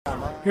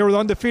Here with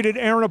undefeated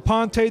Aaron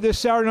Aponte this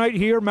Saturday night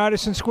here,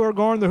 Madison Square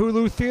Garden, the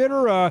Hulu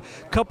Theater. A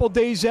couple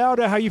days out,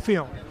 how you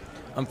feeling?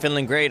 I'm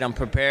feeling great. I'm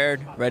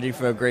prepared, ready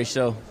for a great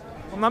show.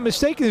 If I'm not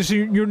mistaken, this is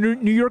your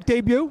New York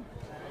debut?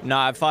 No,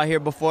 I fought here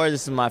before.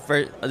 This is my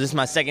first. This is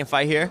my second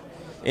fight here,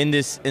 in the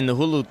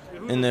Hulu.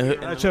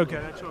 That's okay.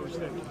 That's what I was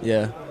thinking.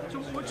 Yeah. So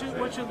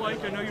what's it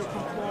like? I know you're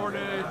from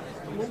Florida.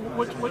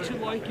 What's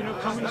it like?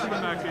 Coming to the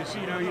Meccas.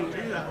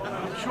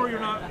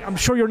 I'm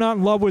sure you're not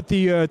in love with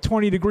the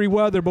 20-degree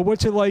weather, but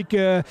what's it like?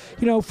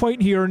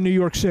 Fighting here in New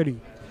York City.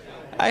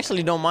 I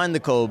actually don't mind the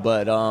cold,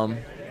 but I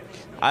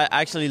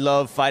actually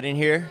love fighting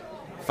here.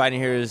 Fighting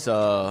here is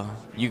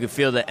you can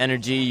feel the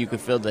energy, you can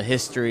feel the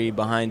history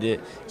behind it.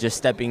 Just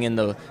stepping in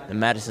the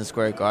Madison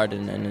Square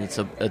Garden, and it's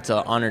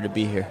an honor to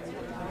be here.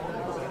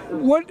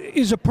 What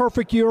is a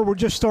perfect year? We're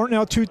just starting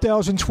out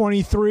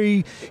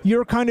 2023.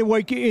 You're kind of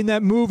like in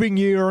that moving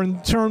year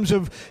in terms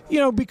of,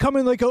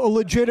 becoming like a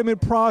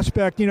legitimate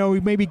prospect,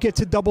 maybe get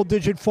to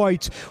double-digit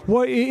fights.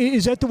 What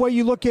is that the way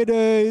you look at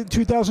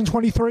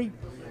 2023?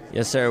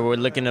 Yes, sir. We're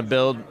looking to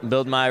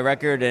build my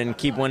record and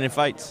keep winning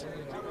fights.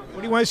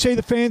 What do you want to say to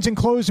the fans in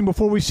closing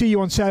before we see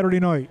you on Saturday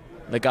night?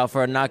 Look out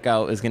for a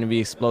knockout. It's going to be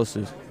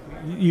explosive.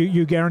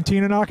 You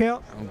guaranteeing a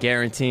knockout? I'm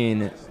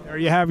guaranteeing it. There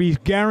you have it. He's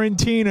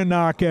guaranteeing a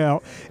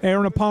knockout.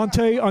 Aaron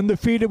Aponte,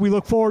 undefeated. We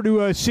look forward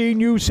to seeing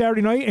you Saturday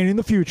night and in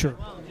the future.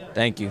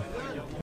 Thank you.